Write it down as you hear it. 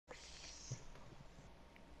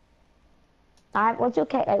What's your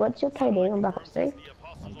K? What's your KD on Black Ops 3?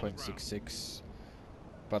 1.66.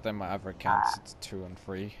 But then my other accounts, it's 2 and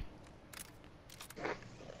 3.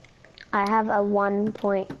 I have a 1.6,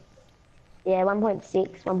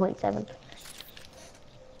 1.7.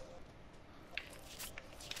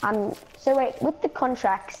 So wait, with the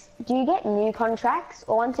contracts, do you get new contracts,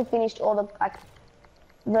 or once you've finished all the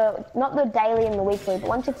not the daily and the weekly, but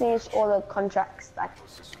once you've finished all the contracts,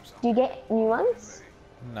 do you get new ones?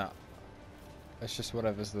 No. It's just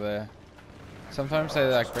whatever's there. Sometimes they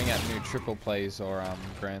like bring out new triple plays or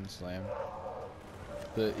Grand Slam.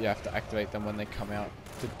 But you have to activate them when they come out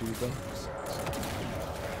to do them.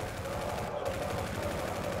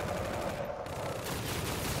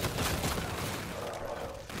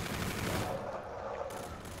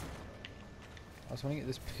 I just want to get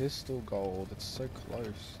this pistol gold. It's so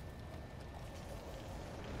close.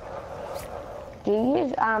 Do you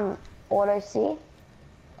use auto C?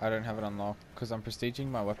 I don't have it unlocked because I'm prestiging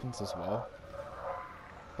my weapons as well.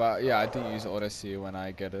 But yeah, I do use auto C when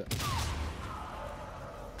I get it.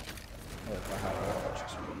 Oh, if I have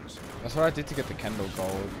it. That's what I did to get the Kendall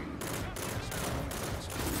gold.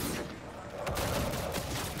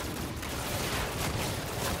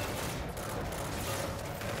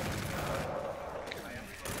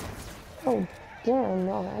 Oh, damn,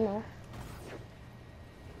 no, I know.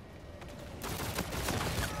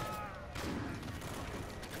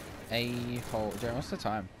 A-hole. Jeremy, what's the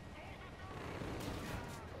time?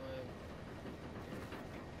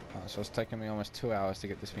 Oh, so it's taking me almost 2 hours to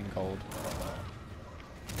get this thing gold.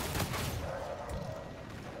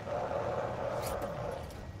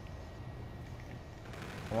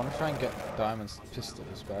 I want to try and get diamonds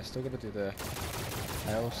pistols, but I still got to do the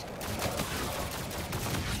hail stuff.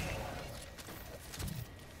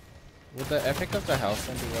 Would the epic of the house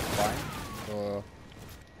then be worth buying? Or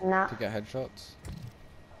Nah. to get headshots?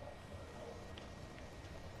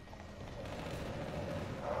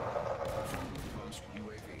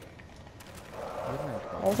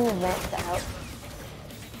 There's an event to help.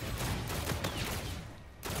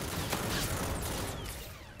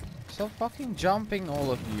 Stop fucking jumping,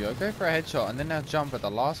 all of you. I go for a headshot and then I jump at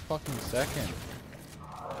the last fucking second.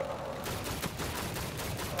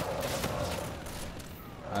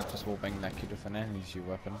 I just will bang that kid with an energy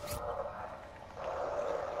weapon.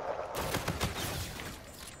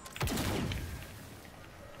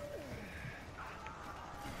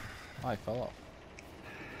 I fell off.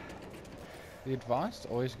 The advanced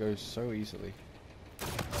always goes so easily.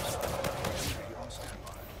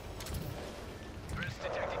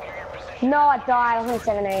 No, I died. I was on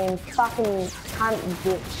 17. Fucking cunt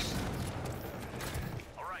bitch.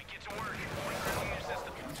 Alright, get to work. Your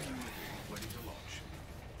system. Ready to launch.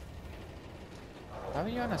 How are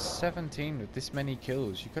you on a 17 with this many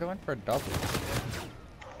kills? You could have went for a double.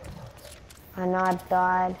 I know I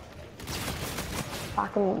died.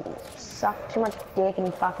 Fucking sucked too much dick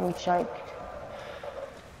and fucking choked.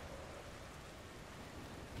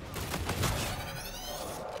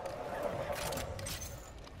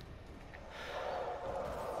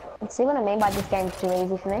 See what I mean by this game's too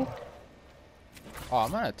easy for me? Oh,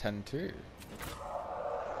 I'm on a 10 too.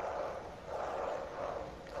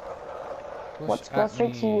 What skill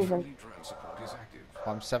streaks are you using?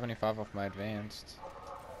 I'm 75 off my advanced.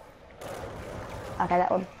 Okay, that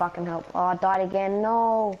would fucking help. Oh, I died again.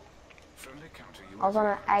 No. I was on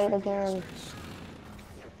an 8 again.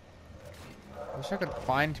 I wish I could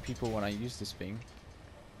find people when I use this thing.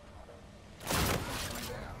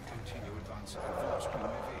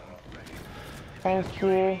 Thank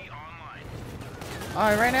you. Oh,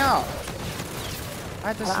 I ran out! I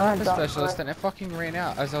had the I'm sniper gonna specialist drop and it fucking ran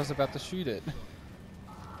out as I was about to shoot it.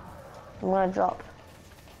 I'm gonna drop.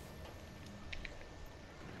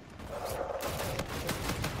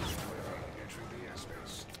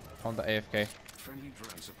 On the AFK. Friendly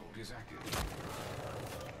drone support is active.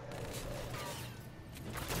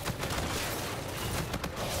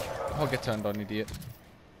 I'll get turned on, idiot.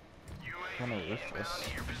 I wanna riff this.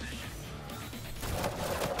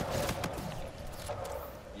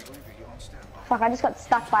 Fuck, I just got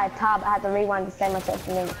stuck by a tub. I had to rewind to save myself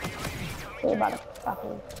and then see about the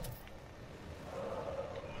fucking...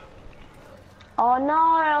 Oh no,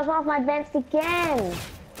 I was off my advanced again!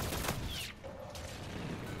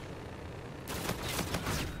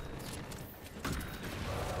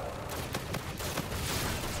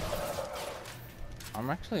 I'm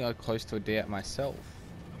actually close to a D at myself.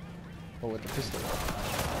 But with the pistol.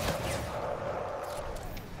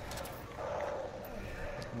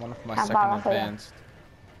 One of my How second far off are you? advanced.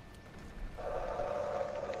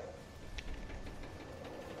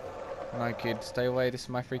 No kid, stay away, this is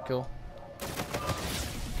my free kill.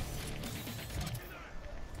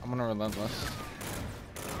 I'm on a relentless.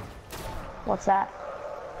 What's that?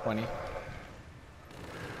 20.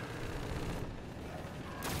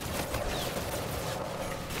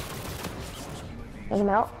 Doesn't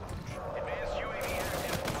help. Advanced UAV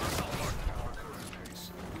active.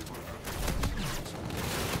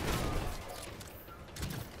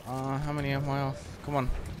 How many am I off? Come on.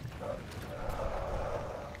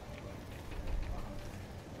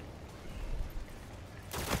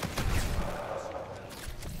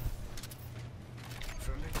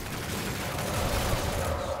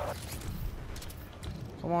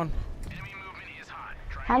 Come on. Enemy movement is hot.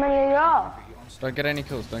 Try How many are you off? Don't get any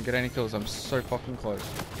kills. Don't get any kills. I'm so fucking close.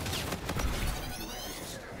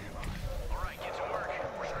 Alright, get to work.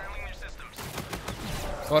 We're scrambling their systems.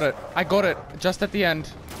 Got it. I got it. Just at the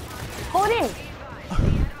end. Hold in.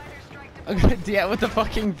 Yeah, with the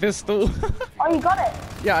fucking pistol. Oh, you got it.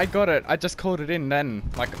 Yeah, I got it. I just called it in then,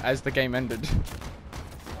 like as the game ended.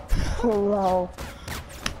 Lol.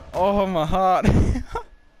 Oh, my heart.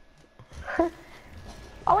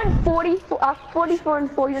 I went 44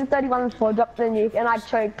 and 40 and 31 and 4, dropped the nuke, and I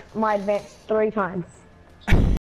choked my advance 3 times.